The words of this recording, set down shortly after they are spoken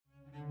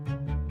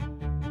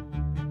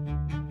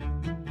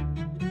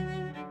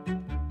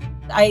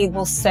I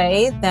will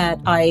say that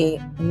I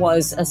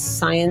was a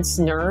science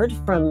nerd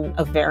from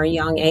a very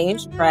young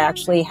age. I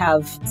actually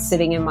have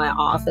sitting in my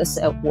office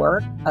at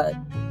work a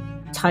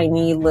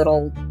tiny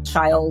little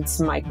child's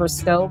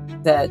microscope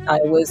that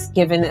I was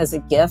given as a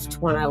gift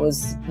when I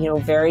was,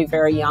 very,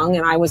 very young.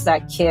 And I was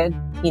that kid,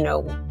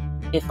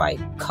 if I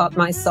cut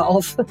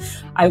myself,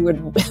 I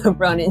would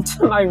run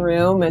into my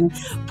room and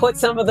put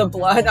some of the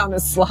blood on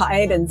a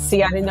slide and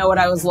see. I didn't know what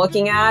I was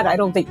looking at. I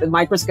don't think the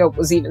microscope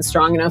was even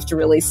strong enough to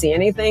really see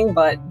anything,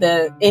 but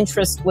the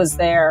interest was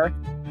there.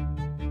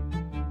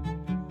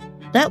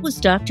 That was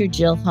Dr.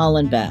 Jill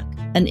Hollenbach,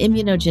 an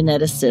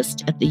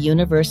immunogeneticist at the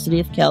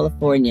University of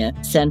California,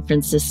 San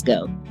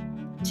Francisco.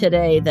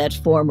 Today, that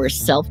former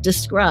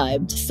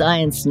self-described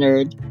science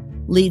nerd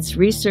leads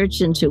research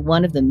into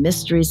one of the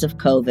mysteries of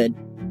COVID.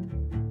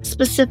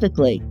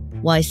 Specifically,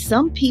 why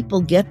some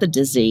people get the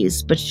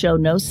disease but show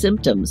no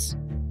symptoms,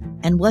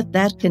 and what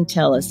that can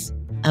tell us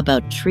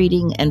about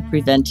treating and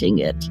preventing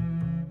it.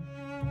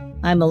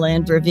 I'm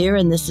Elan Verveer,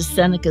 and this is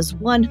Seneca's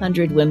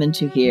 100 Women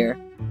to Hear.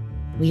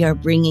 We are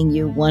bringing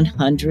you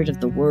 100 of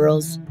the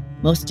world's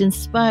most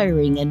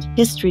inspiring and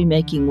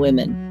history-making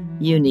women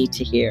you need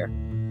to hear.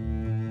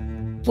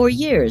 For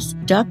years,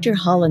 Dr.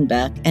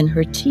 Hollenbach and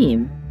her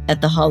team at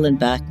the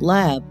Hollenbach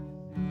Lab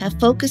have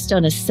focused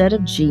on a set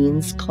of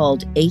genes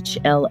called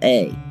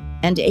HLA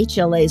and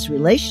HLA's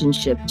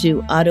relationship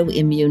to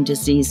autoimmune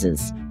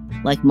diseases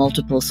like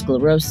multiple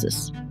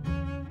sclerosis.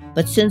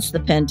 But since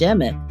the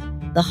pandemic,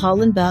 the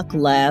Hollenbach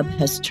Lab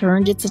has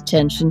turned its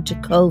attention to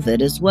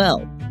COVID as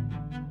well.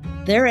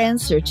 Their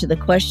answer to the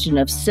question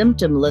of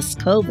symptomless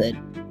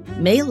COVID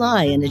may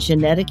lie in a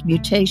genetic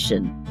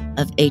mutation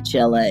of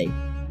HLA.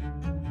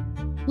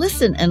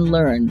 Listen and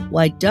learn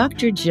why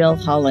Dr. Jill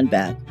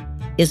Hollenbach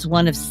is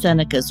one of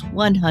Seneca's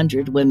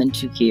 100 Women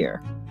to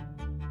Hear.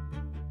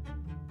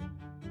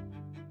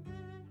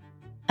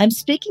 I'm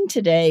speaking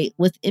today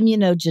with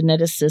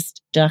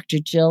immunogeneticist Dr.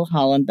 Jill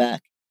Hollenbach,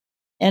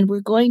 and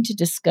we're going to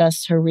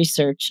discuss her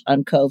research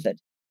on COVID.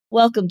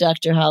 Welcome,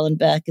 Dr.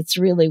 Hollenbach. It's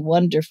really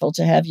wonderful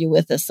to have you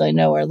with us. I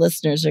know our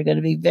listeners are going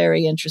to be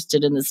very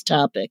interested in this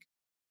topic.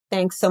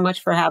 Thanks so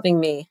much for having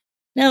me.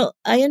 Now,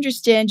 I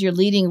understand you're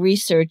leading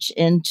research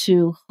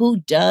into who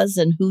does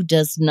and who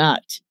does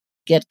not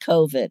get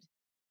COVID.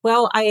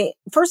 Well,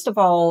 first of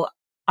all,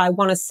 I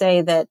want to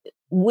say that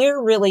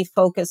we're really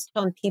focused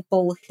on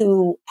people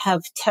who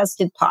have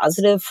tested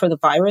positive for the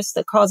virus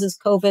that causes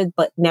COVID,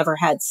 but never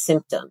had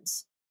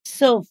symptoms.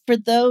 So for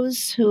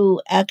those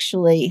who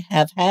actually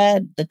have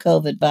had the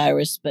COVID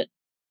virus, but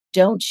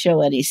don't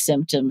show any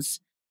symptoms,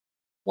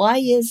 why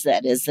is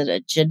that? Is it a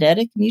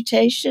genetic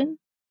mutation?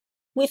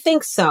 We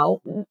think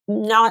so.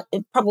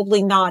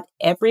 Probably not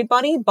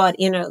everybody, but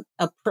in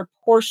a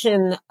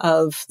proportion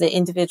of the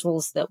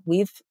individuals that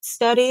we've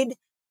studied,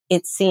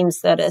 it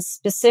seems that a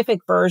specific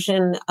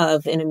version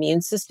of an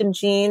immune system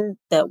gene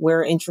that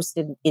we're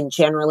interested in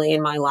generally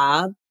in my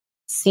lab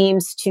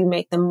seems to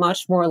make them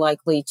much more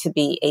likely to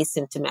be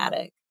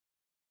asymptomatic.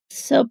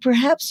 So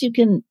perhaps you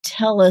can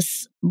tell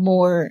us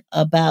more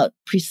about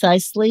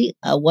precisely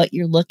what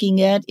you're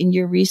looking at in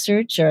your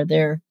research. Are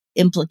there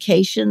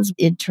implications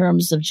in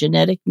terms of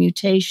genetic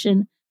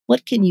mutation?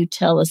 What can you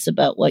tell us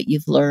about what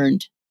you've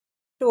learned?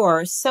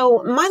 Sure.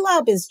 So my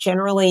lab is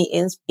generally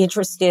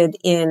interested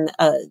in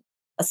a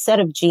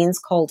set of genes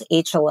called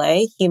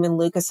HLA, human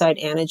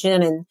leukocyte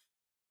antigen. And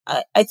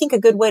I think a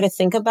good way to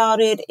think about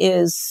it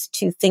is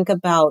to think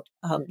about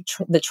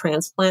the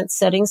transplant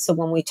setting. So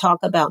when we talk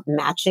about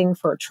matching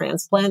for a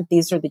transplant,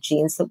 these are the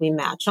genes that we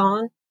match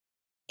on.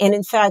 And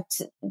in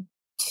fact,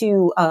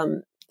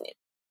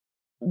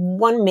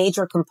 one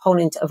major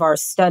component of our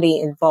study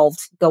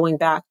involved going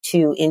back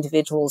to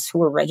individuals who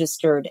were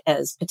registered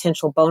as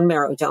potential bone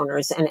marrow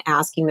donors and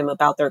asking them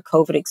about their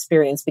COVID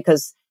experience,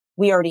 because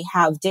we already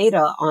have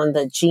data on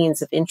the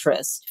genes of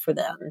interest for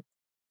them.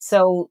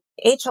 So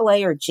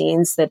HLA are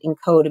genes that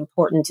encode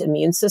important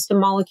immune system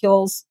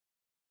molecules.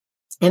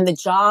 And the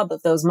job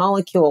of those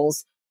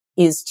molecules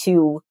is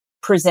to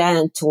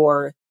present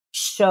or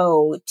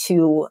show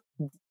to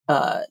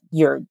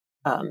your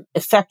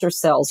effector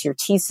cells, your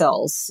T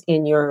cells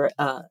in your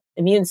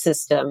immune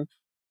system,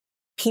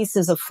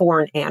 pieces of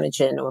foreign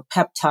antigen or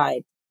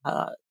peptide,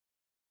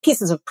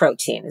 pieces of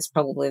protein is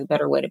probably the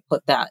better way to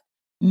put that,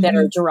 that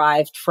are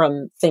derived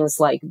from things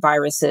like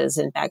viruses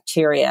and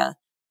bacteria.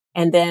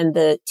 And then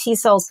the T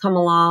cells come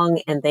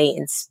along and they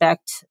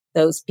inspect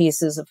those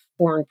pieces of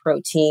foreign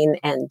protein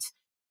and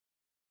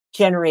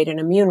generate an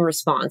immune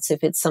response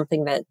if it's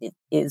something that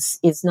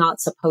is not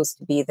supposed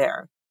to be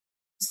there.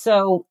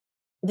 So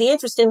the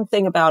interesting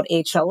thing about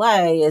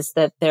HLA is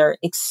that they're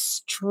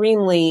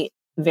extremely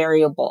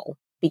variable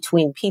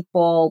between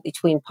people,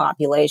 between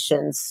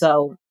populations.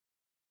 So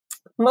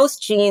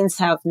most genes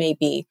have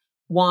maybe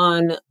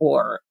one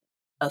or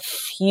a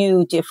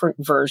few different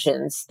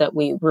versions that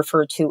we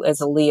refer to as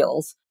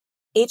alleles.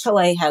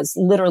 HLA has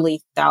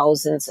literally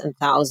thousands and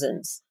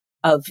thousands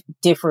of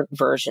different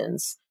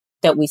versions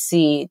that we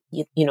see,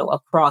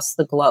 across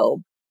the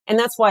globe. And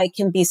that's why it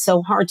can be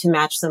so hard to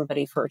match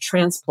somebody for a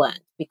transplant,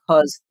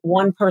 because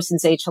one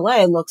person's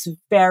HLA looks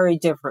very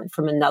different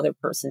from another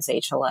person's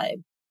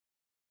HLA.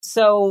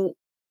 So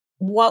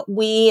what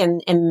we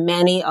and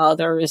many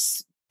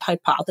others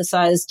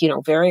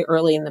hypothesized, very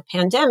early in the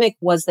pandemic,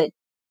 was that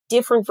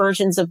different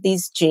versions of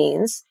these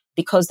genes,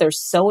 because they're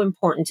so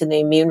important in the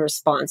immune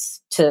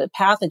response to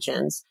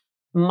pathogens,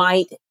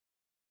 might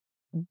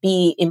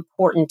be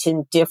important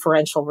in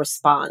differential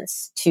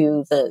response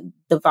to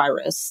the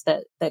virus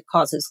that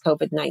causes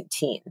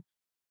COVID-19.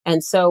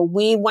 And so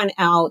we went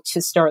out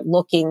to start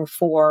looking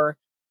for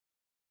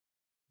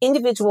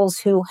individuals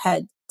who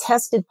had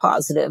tested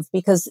positive,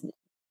 because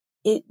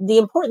the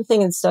important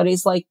thing in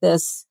studies like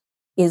this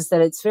is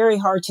that it's very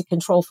hard to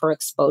control for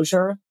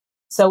exposure.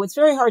 So it's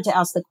very hard to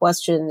ask the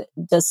question,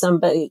 does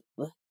somebody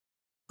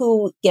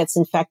who gets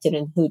infected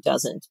and who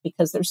doesn't?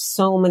 Because there's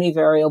so many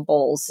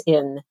variables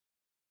in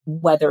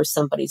whether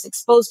somebody's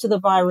exposed to the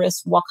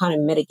virus, what kind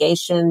of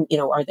mitigation,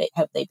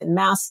 have they been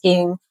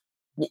masking,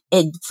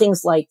 and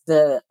things like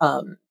the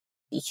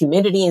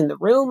humidity in the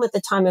room at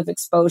the time of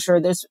exposure.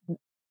 There's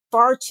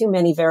far too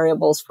many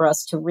variables for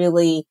us to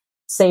really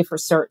say for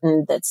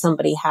certain that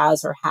somebody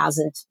has or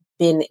hasn't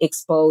been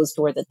exposed,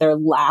 or that their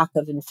lack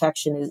of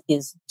infection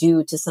is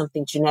due to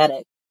something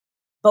genetic.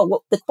 But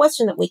the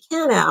question that we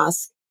can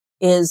ask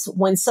is,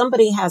 when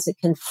somebody has a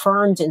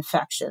confirmed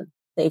infection,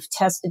 they've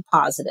tested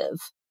positive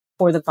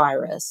for the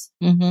virus,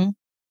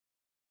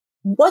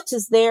 what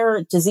does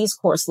their disease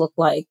course look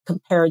like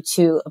compared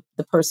to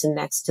the person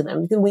next to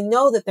them? And we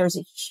know that there's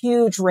a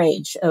huge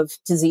range of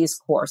disease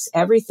course,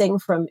 everything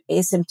from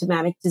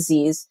asymptomatic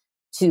disease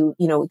to,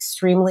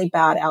 extremely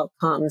bad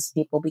outcomes,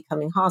 people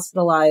becoming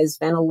hospitalized,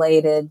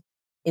 ventilated,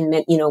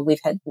 we've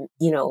had,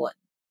 a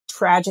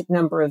tragic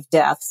number of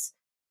deaths.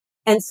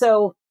 And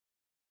so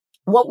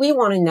what we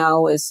want to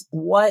know is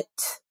what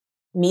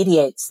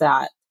mediates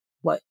that.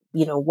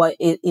 What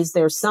is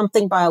there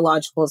something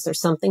biological? Is there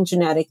something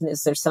genetic? And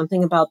is there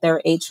something about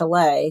their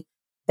HLA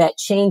that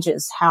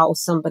changes how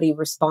somebody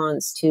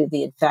responds to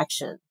the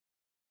infection?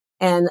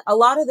 And a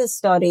lot of the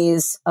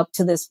studies up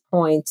to this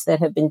point that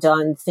have been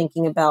done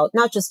thinking about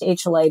not just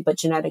HLA, but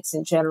genetics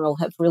in general,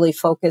 have really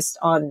focused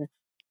on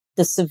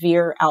the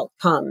severe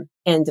outcome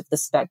end of the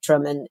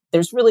spectrum. And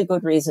there's really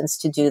good reasons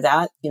to do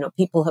that.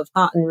 People have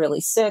gotten really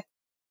sick.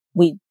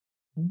 We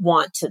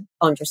want to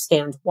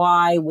understand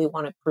why. We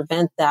want to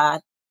prevent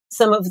that.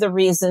 Some of the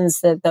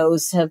reasons that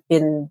those have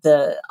been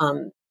the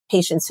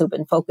patients who've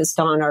been focused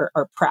on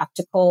are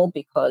practical,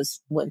 because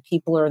when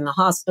people are in the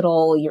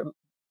hospital, you're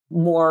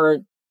more,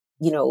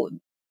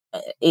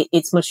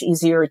 it's much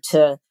easier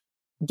to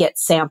get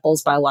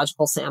samples,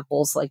 biological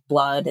samples like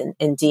blood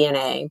and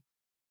DNA.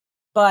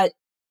 But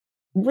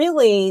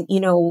really,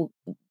 the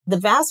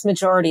vast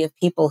majority of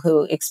people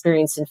who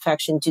experience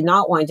infection do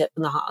not wind up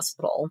in the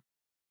hospital.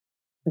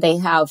 They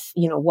have,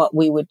 what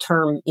we would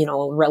term,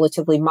 a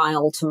relatively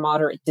mild to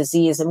moderate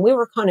disease. And we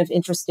were kind of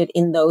interested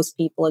in those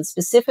people, and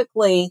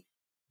specifically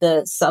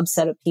the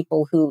subset of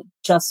people who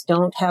just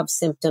don't have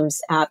symptoms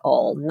at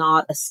all,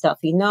 not a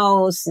stuffy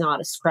nose, not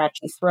a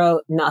scratchy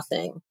throat,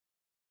 nothing.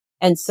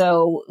 And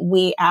so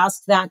we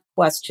asked that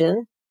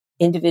question,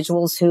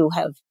 individuals who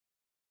have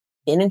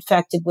been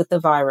infected with the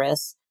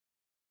virus,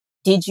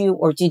 did you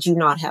or did you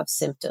not have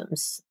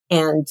symptoms?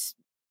 And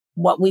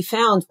what we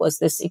found was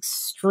this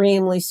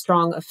extremely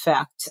strong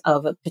effect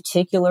of a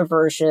particular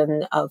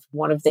version of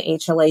one of the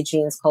HLA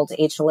genes called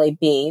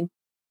HLA-B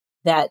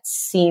that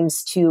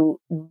seems to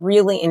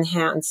really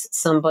enhance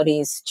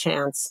somebody's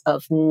chance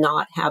of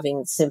not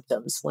having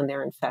symptoms when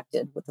they're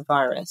infected with the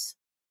virus.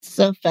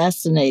 So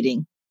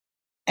fascinating.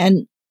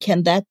 And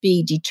can that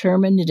be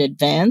determined in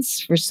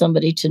advance for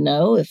somebody to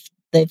know if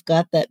they've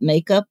got that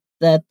makeup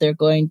that they're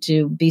going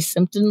to be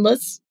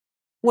symptomless?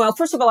 Well,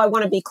 first of all, I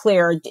want to be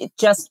clear,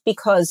 just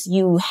because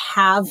you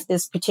have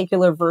this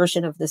particular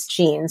version of this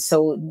gene,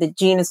 so the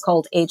gene is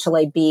called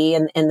HLA-B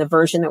and the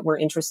version that we're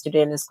interested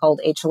in is called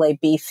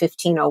HLA-B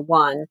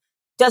 1501,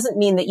 doesn't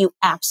mean that you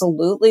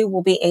absolutely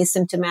will be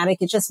asymptomatic.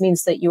 It just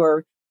means that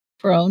you're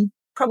prone,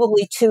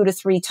 probably 2 to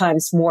 3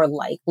 times more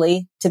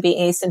likely to be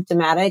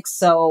asymptomatic.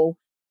 So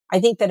I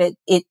think that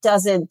it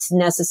doesn't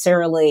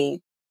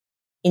necessarily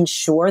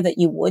ensure that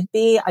you would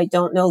be. I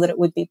don't know that it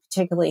would be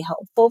particularly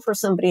helpful for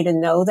somebody to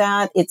know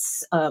that.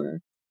 It's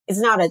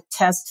not a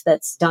test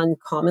that's done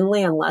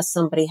commonly unless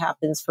somebody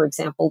happens, for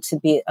example, to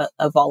be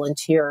a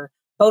volunteer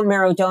bone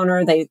marrow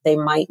donor. They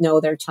might know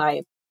their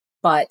type,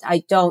 but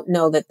I don't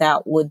know that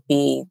that would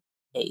be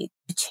a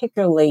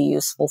particularly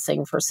useful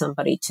thing for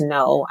somebody to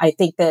know. I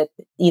think that,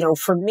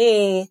 for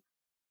me,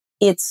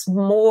 it's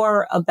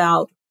more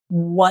about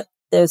what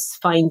this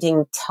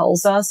finding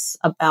tells us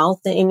about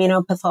the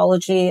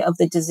immunopathology of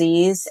the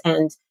disease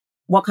and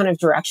what kind of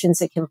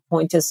directions it can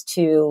point us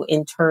to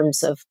in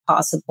terms of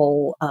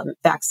possible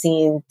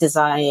vaccine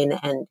design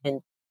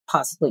and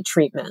possibly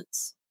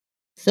treatments.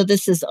 So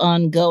this is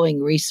ongoing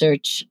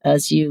research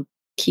as you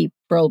keep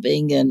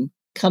probing and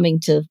coming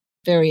to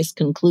various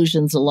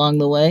conclusions along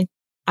the way?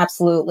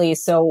 Absolutely.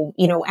 So,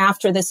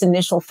 after this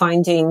initial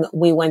finding,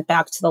 we went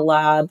back to the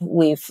lab.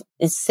 We've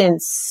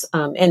since,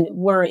 and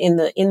we're in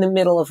the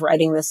middle of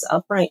writing this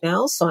up right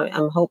now. So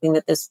I'm hoping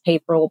that this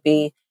paper will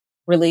be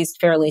released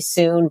fairly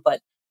soon, but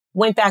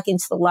went back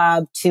into the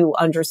lab to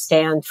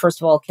understand,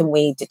 first of all, can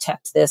we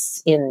detect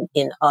this in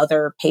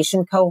other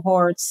patient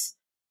cohorts?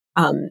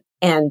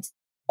 And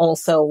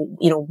also,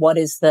 what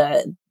is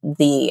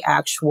the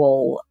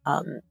actual,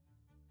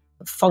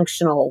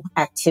 functional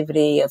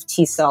activity of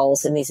T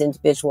cells in these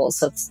individuals.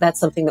 So that's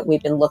something that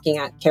we've been looking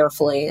at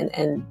carefully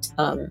and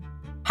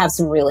have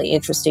some really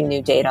interesting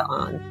new data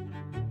on.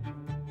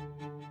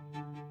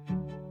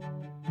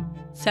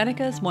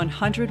 Seneca's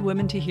 100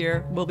 Women to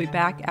Hear will be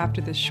back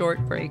after this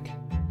short break.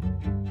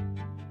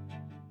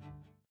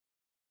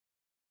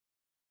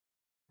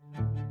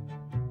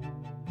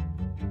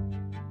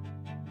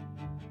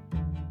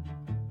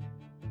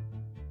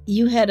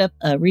 You head up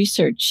a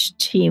research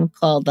team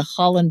called the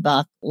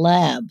Hollenbach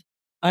Lab.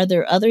 Are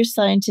there other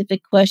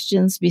scientific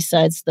questions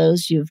besides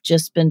those you've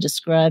just been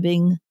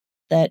describing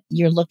that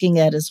you're looking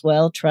at as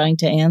well, trying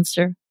to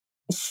answer?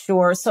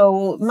 Sure.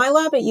 So my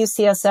lab at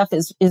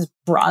UCSF is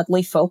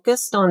broadly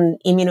focused on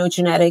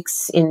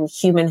immunogenetics in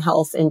human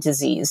health and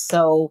disease.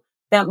 So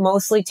that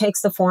mostly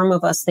takes the form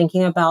of us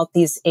thinking about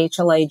these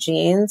HLA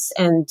genes.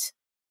 And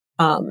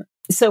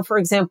so, for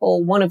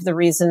example, one of the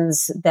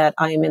reasons that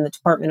I am in the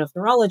Department of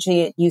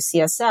Neurology at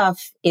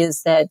UCSF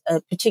is that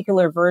a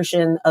particular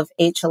version of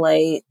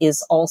HLA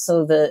is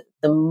also the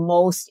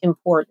most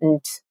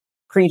important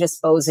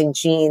predisposing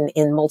gene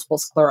in multiple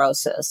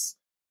sclerosis.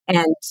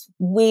 And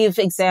we've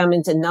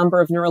examined a number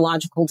of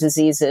neurological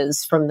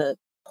diseases from the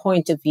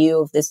point of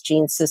view of this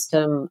gene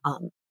system,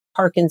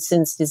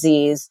 Parkinson's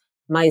disease,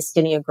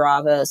 myasthenia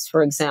gravis,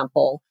 for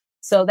example.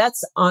 So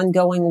that's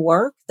ongoing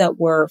work that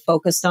we're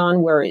focused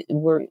on.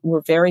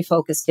 We're very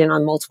focused in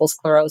on multiple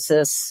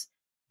sclerosis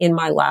in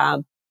my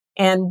lab.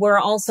 And we're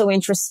also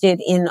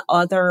interested in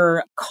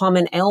other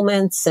common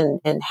ailments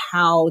and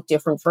how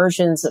different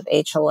versions of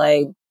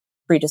HLA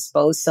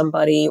predispose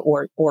somebody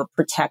or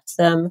protect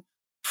them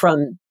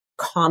from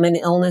common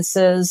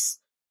illnesses,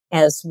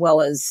 as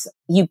well as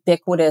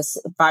ubiquitous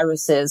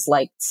viruses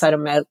like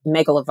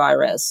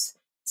cytomegalovirus.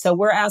 So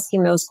we're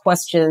asking those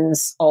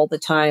questions all the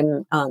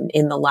time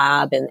in the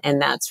lab, and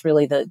that's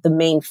really the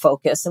main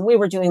focus. And we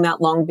were doing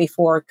that long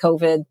before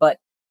COVID, but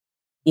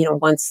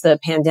once the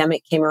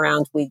pandemic came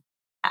around, we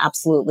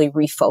absolutely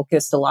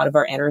refocused a lot of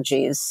our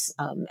energies,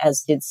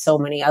 as did so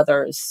many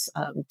others,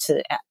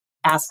 to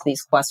ask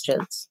these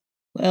questions.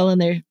 Well,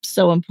 and they're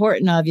so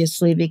important,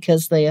 obviously,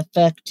 because they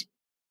affect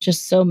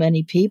just so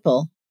many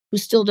people who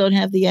still don't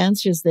have the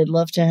answers they'd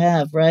love to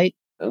have, right?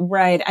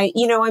 Right.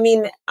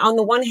 On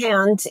the one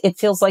hand, it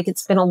feels like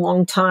it's been a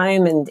long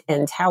time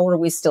and how are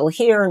we still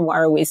here and why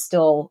are we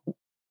still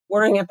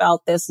worrying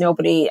about this?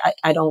 Nobody,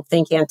 I don't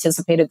think,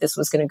 anticipated this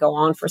was going to go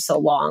on for so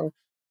long.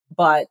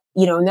 But,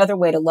 another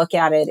way to look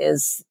at it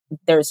is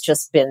there's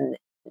just been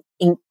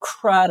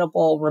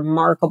incredible,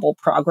 remarkable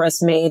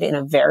progress made in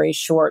a very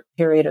short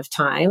period of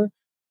time.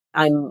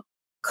 I'm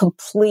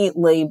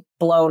completely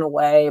blown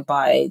away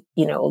by,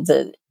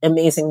 the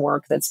amazing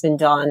work that's been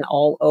done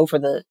all over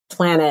the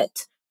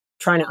planet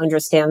trying to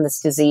understand this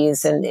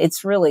disease. And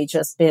it's really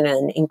just been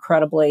an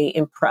incredibly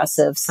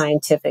impressive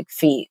scientific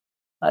feat.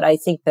 But I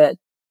think that,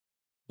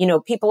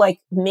 people like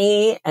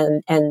me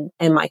and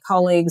my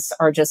colleagues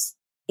are just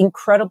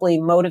incredibly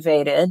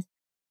motivated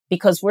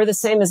because we're the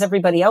same as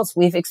everybody else.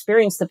 We've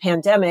experienced the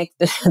pandemic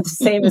the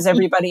same as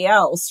everybody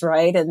else,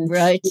 right? And,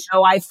 right.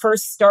 I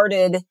first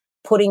started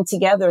putting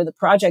together the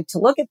project to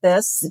look at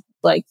this,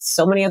 like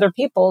so many other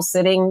people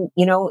sitting,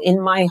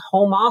 in my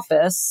home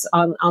office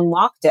on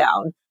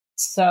lockdown.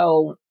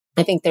 So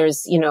I think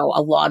there's,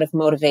 a lot of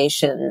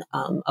motivation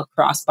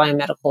across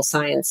biomedical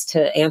science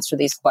to answer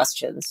these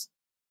questions.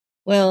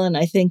 Well, and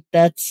I think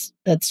that's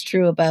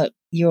true about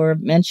your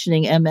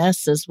mentioning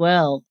MS as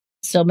well.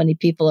 So many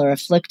people are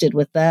afflicted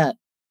with that.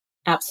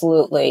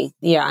 Absolutely.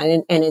 Yeah.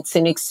 And it's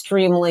an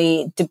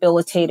extremely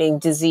debilitating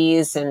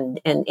disease and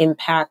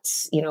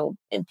impacts,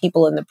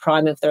 people in the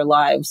prime of their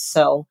lives.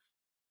 So,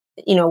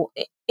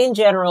 in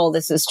general,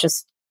 this is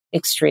just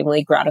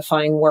extremely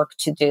gratifying work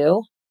to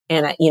do.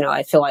 And,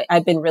 I feel like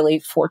I've been really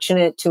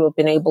fortunate to have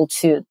been able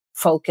to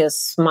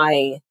focus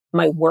my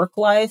work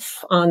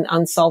life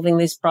on solving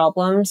these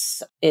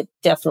problems. It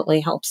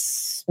definitely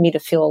helps me to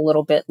feel a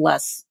little bit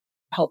less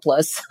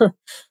helpless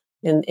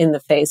in the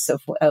face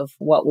of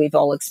what we've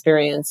all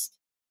experienced.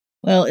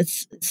 Well,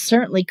 it's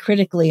certainly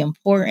critically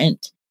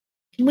important.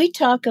 Can we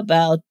talk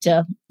about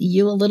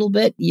you a little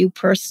bit, you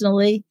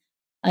personally?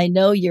 I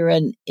know you're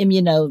an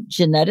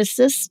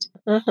immunogeneticist.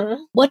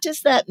 Mm-hmm. What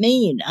does that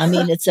mean? I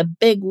mean, it's a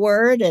big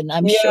word, and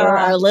I'm sure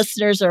our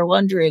listeners are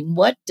wondering,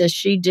 what does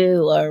she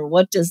do or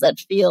what does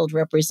that field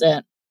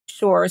represent?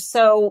 Sure.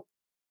 So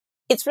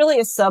it's really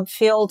a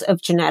subfield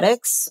of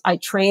genetics. I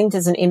trained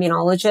as an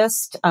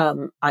immunologist.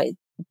 I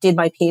did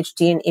my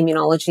PhD in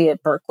immunology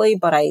at Berkeley,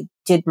 but I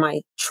did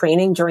my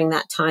training during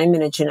that time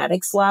in a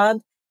genetics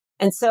lab.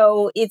 And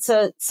so it's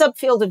a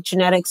subfield of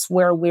genetics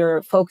where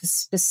we're focused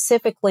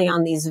specifically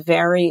on these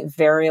very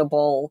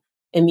variable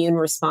immune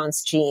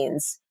response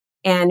genes.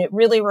 And it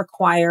really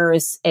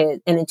requires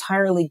an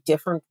entirely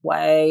different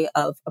way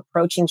of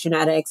approaching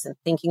genetics and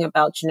thinking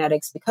about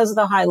genetics because of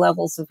the high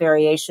levels of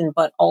variation,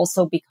 but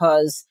also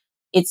because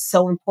it's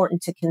so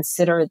important to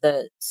consider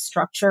the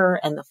structure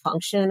and the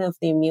function of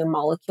the immune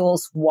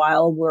molecules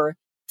while we're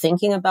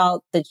thinking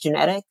about the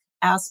genetic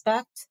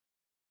aspect.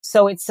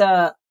 So it's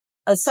a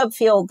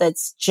subfield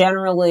that's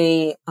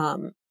generally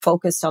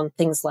focused on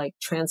things like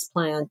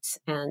transplant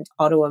and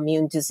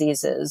autoimmune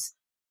diseases,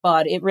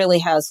 but it really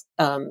has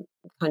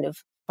kind of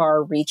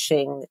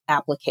far-reaching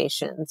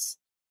applications.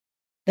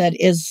 That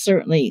is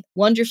certainly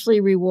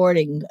wonderfully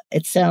rewarding,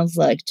 it sounds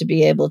like, to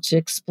be able to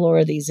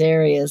explore these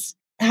areas.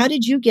 How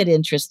did you get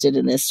interested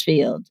in this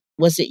field?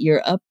 Was it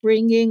your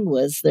upbringing?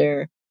 Was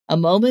there a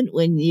moment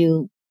when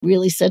you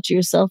really said to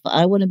yourself,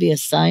 I want to be a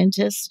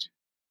scientist?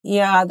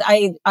 Yeah,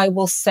 I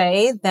will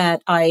say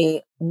that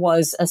I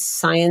was a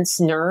science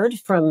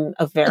nerd from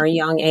a very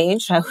young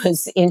age. I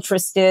was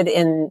interested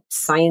in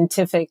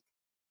scientific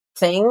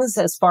things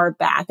as far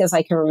back as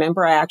I can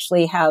remember. I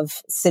actually have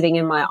sitting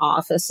in my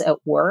office at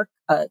work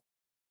a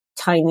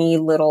tiny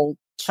little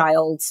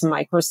child's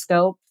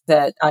microscope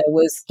that I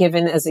was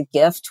given as a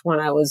gift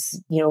when I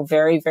was,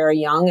 very, very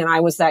young. And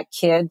I was that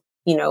kid,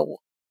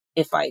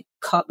 if I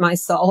cut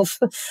myself,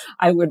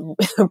 I would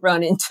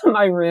run into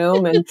my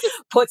room and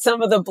put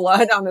some of the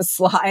blood on a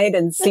slide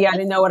and see. I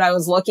didn't know what I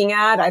was looking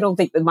at. I don't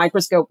think the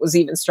microscope was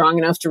even strong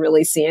enough to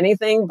really see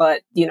anything,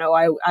 but,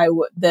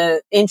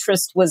 the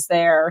interest was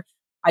there.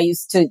 I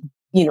used to,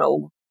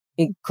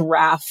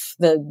 graph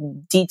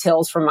the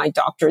details from my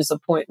doctor's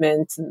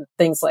appointment and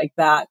things like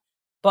that.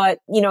 But,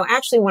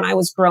 actually when I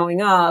was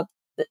growing up,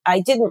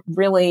 I didn't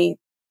really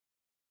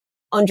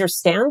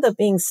understand that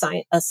being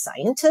a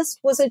scientist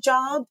was a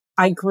job.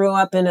 I grew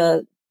up in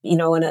a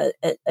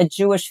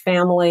Jewish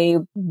family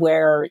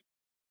where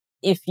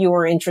if you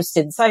were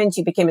interested in science,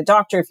 you became a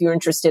doctor. If you were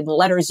interested in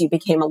letters, you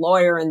became a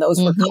lawyer. And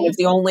those were kind of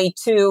the only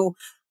two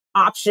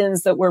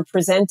options that were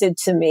presented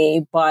to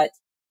me. But,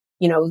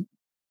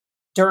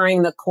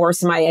 during the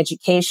course of my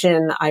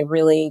education, I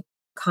really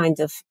kind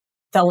of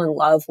fell in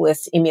love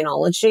with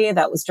immunology.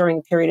 That was during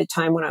a period of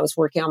time when I was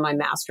working on my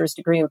master's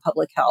degree in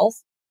public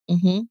health.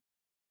 Mm-hmm.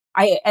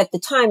 At the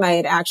time, I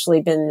had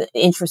actually been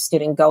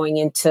interested in going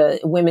into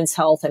women's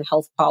health and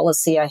health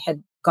policy. I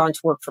had gone to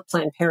work for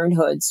Planned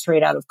Parenthood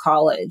straight out of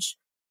college.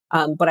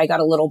 But I got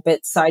a little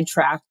bit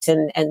sidetracked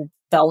and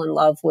fell in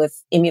love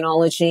with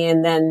immunology.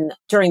 And then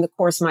during the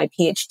course of my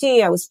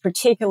PhD, I was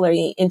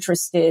particularly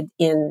interested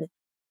in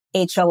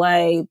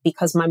HLA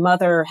because my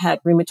mother had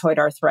rheumatoid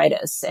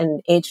arthritis,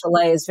 and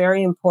HLA is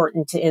very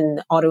important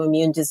in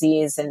autoimmune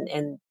disease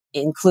and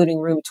including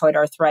rheumatoid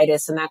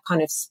arthritis. And that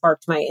kind of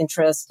sparked my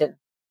interest and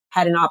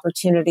had an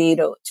opportunity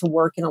to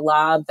work in a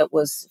lab that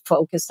was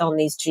focused on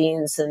these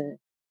genes. And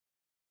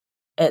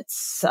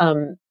it's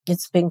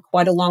been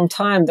quite a long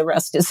time. The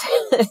rest is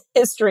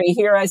history.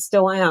 Here I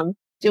still am.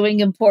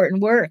 Doing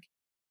important work.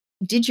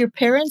 Did your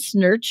parents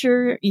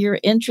nurture your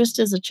interest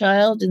as a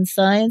child in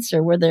science,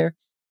 or were there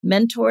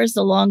mentors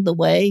along the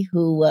way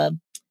who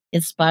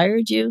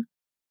inspired you?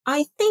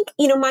 I think,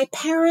 my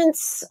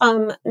parents,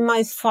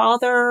 my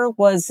father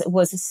was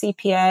a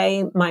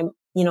CPA.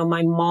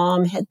 My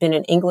mom had been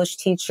an English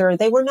teacher.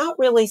 They were not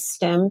really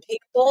STEM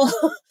people.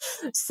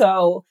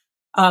 So,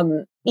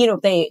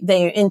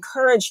 they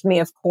encouraged me,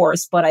 of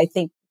course, but I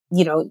think,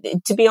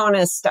 to be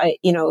honest,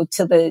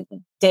 to the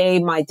day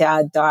my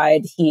dad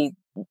died, he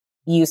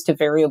used to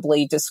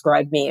variably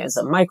describe me as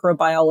a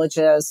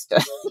microbiologist,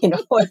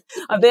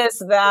 this,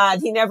 that.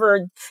 He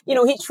never,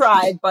 he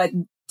tried, but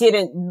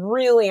didn't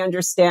really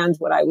understand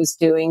what I was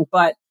doing.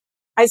 But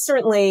I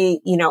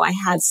certainly, I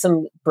had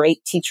some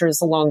great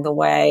teachers along the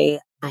way.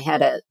 I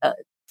had a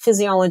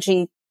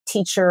physiology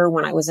teacher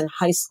when I was in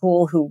high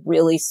school who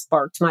really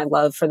sparked my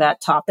love for that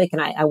topic.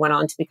 And I went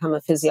on to become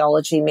a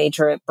physiology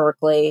major at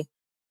Berkeley.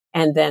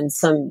 And then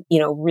some,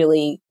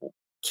 really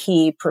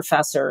key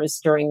professors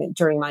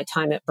during my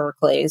time at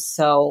Berkeley.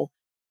 So,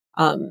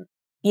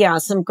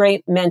 some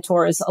great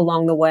mentors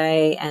along the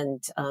way,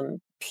 and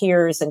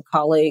peers and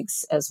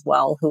colleagues as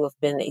well who have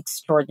been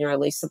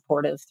extraordinarily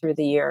supportive through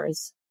the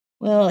years.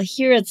 Well,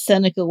 here at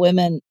Seneca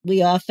Women,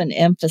 we often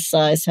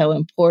emphasize how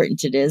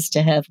important it is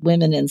to have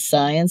women in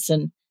science,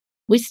 and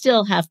we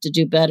still have to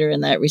do better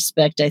in that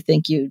respect. I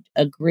think you'd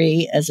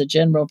agree as a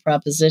general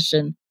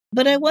proposition.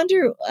 But I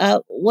wonder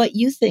what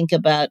you think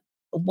about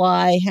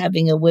why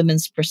having a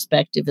women's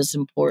perspective is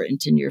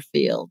important in your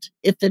field,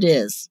 if it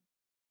is.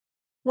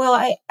 Well,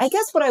 I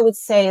guess what I would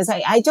say is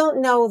I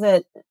don't know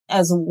that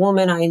as a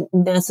woman, I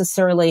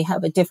necessarily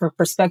have a different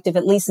perspective,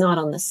 at least not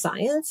on the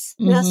science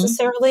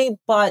necessarily.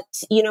 But,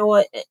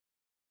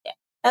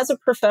 as a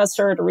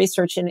professor at a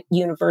research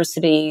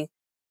university,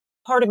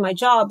 part of my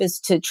job is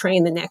to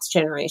train the next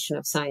generation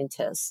of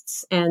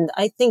scientists. And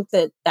I think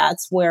that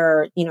that's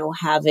where,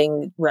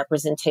 having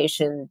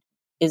representation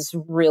is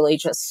really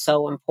just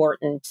so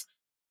important.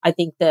 I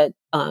think that,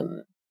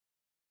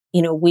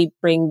 we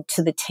bring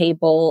to the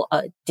table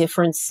a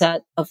different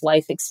set of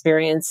life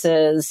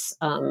experiences,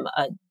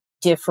 a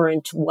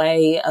different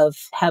way of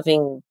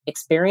having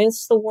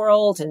experienced the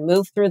world and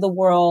moved through the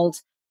world.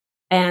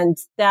 And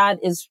that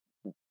is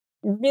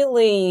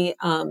really,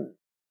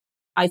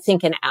 I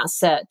think, an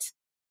asset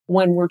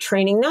when we're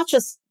training not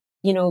just,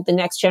 the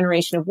next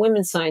generation of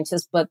women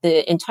scientists, but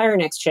the entire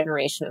next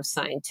generation of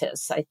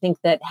scientists. I think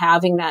that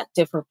having that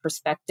different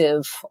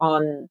perspective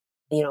on,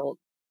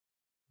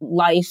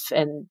 life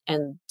and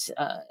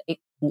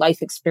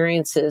life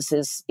experiences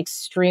is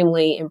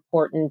extremely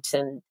important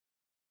and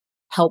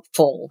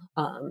helpful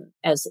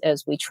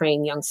as we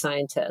train young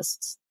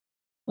scientists.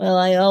 Well,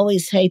 I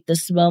always hate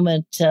this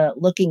moment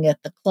looking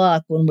at the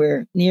clock when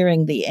we're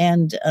nearing the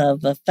end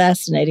of a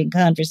fascinating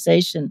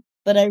conversation.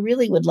 But I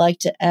really would like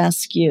to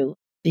ask you,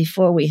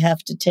 before we have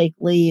to take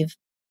leave,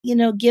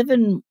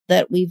 given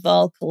that we've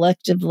all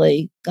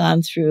collectively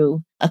gone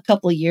through a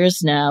couple of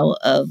years now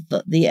of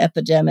the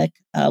epidemic,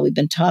 we've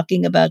been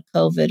talking about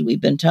COVID,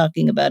 we've been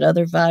talking about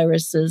other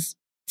viruses.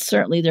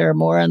 Certainly there are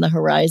more on the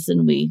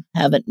horizon we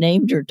haven't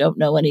named or don't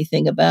know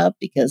anything about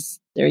because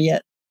they're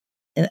yet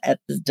at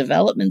the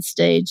development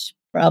stage,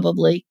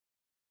 probably.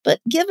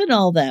 But given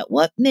all that,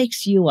 what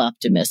makes you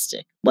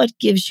optimistic? What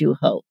gives you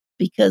hope?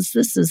 Because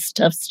this is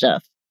tough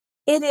stuff.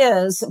 It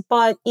is.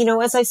 But,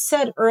 as I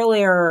said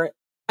earlier,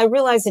 I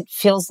realize it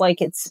feels like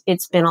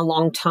it's been a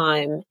long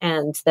time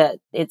and that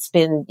it's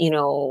been,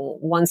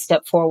 one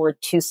step forward,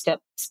 two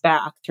steps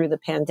back through the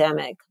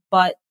pandemic.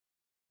 But,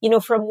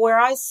 from where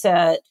I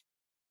sit,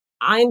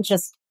 I'm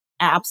just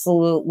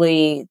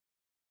absolutely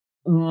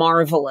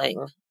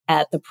marveling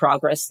at the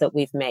progress that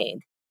we've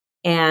made.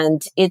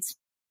 And it's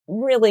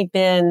really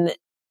been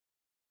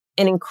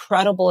an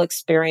incredible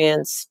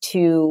experience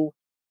to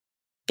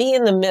be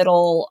in the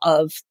middle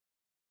of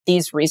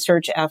these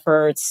research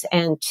efforts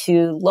and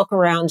to look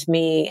around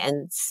me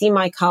and see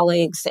my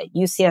colleagues at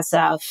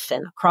UCSF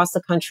and across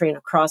the country and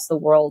across the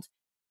world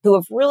who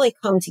have really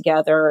come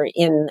together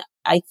in,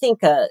 I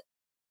think, a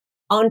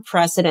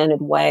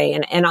unprecedented way.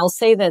 And I'll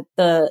say that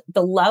the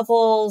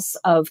levels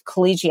of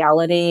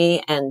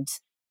collegiality and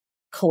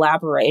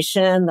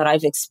collaboration that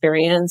I've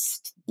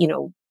experienced,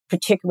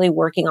 particularly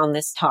working on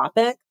this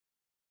topic,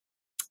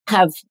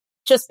 have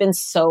just been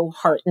so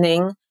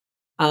heartening.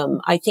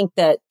 I think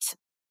that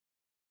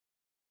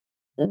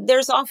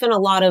there's often a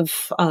lot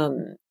of,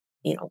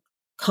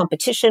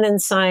 competition in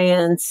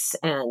science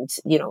and,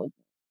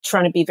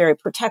 trying to be very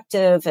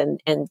protective and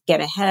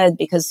get ahead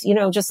because,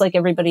 just like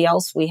everybody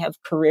else, we have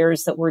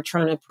careers that we're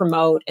trying to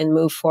promote and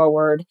move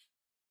forward.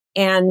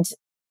 And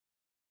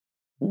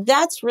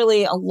that's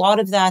really a lot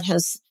of that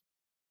has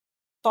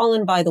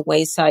fallen by the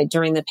wayside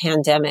during the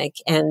pandemic.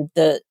 And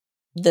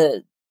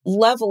the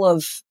level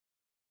of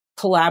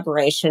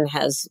collaboration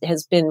has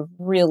been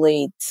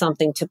really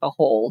something to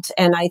behold.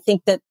 And I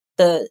think that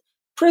the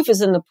proof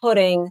is in the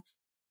pudding.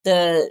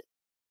 The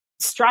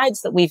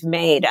strides that we've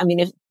made. I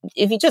mean,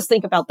 if you just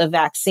think about the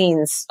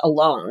vaccines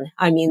alone,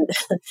 I mean,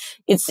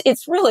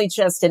 it's really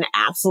just an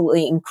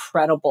absolutely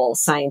incredible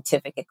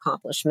scientific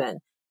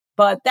accomplishment.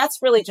 But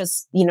that's really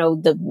just,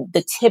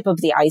 the tip of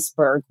the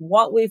iceberg.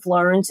 What we've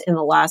learned in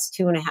the last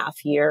 2.5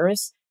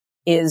 years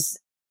is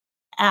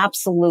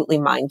absolutely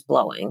mind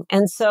blowing.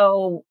 And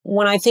so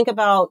when I think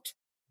about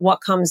what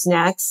comes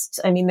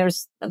next, I mean,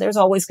 there's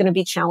always going to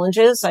be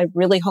challenges. I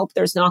really hope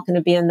there's not going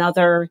to be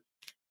another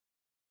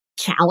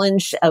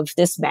challenge of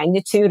this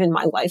magnitude in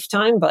my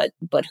lifetime, but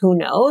who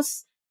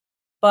knows?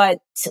 But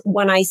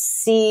when I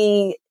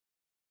see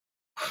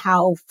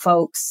how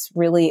folks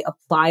really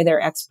apply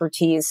their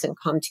expertise and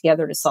come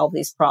together to solve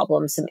these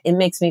problems, it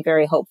makes me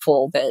very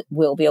hopeful that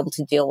we'll be able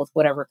to deal with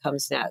whatever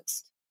comes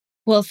next.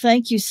 Well,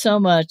 thank you so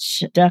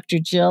much, Dr.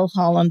 Jill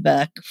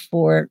Hollenbeck,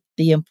 for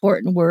the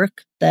important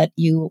work that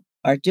you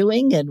are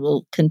doing and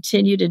will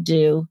continue to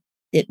do.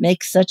 It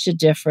makes such a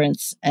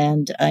difference,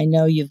 and I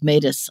know you've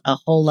made us a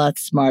whole lot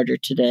smarter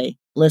today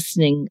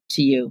listening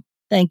to you.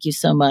 Thank you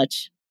so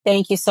much.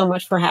 Thank you so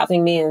much for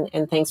having me,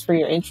 and thanks for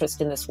your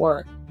interest in this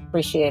work.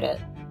 Appreciate it.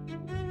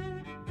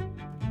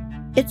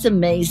 It's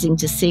amazing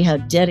to see how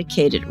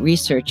dedicated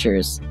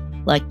researchers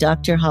like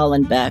Dr.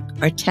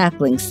 Hollenbeck are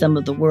tackling some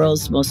of the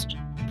world's most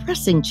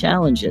pressing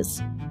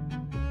challenges.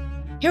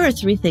 Here are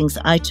 3 things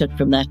I took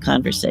from that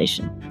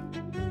conversation.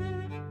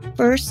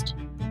 First,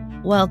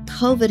 while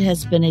COVID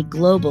has been a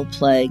global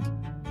plague,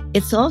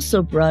 it's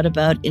also brought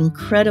about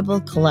incredible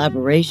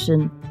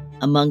collaboration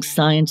among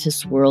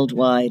scientists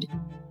worldwide.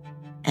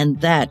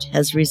 And that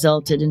has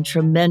resulted in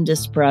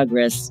tremendous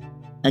progress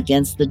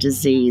against the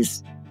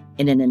disease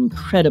in an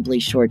incredibly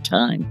short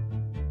time.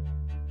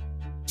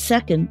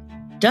 Second,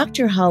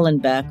 Dr.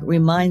 Hollenbeck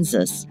reminds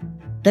us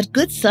that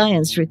good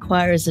science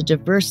requires a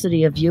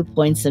diversity of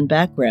viewpoints and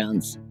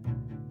backgrounds.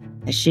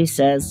 As she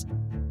says,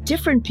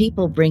 different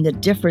people bring a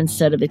different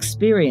set of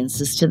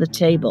experiences to the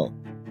table,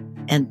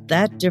 and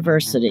that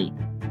diversity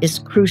is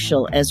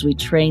crucial as we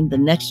train the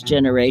next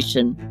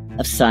generation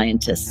of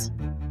scientists.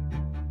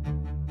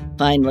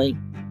 Finally,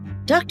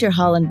 Dr.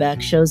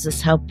 Hollenbeck shows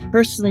us how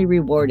personally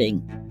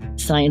rewarding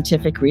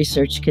scientific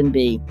research can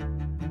be.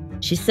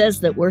 She says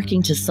that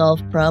working to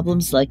solve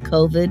problems like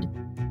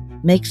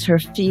COVID makes her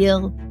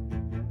feel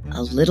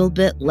a little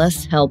bit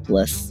less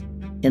helpless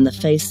in the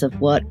face of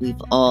what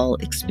we've all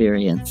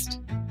experienced.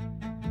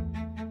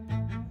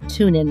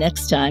 Tune in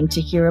next time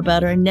to hear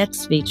about our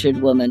next featured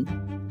woman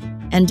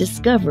and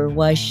discover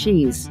why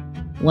she's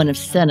one of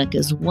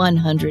Seneca's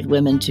 100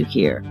 Women to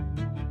Hear.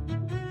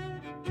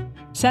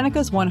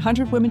 Seneca's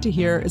 100 Women to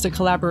Hear is a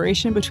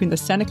collaboration between the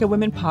Seneca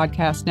Women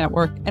Podcast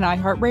Network and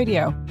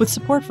iHeartRadio, with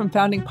support from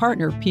founding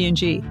partner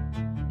P&G.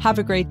 Have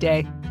a great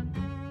day.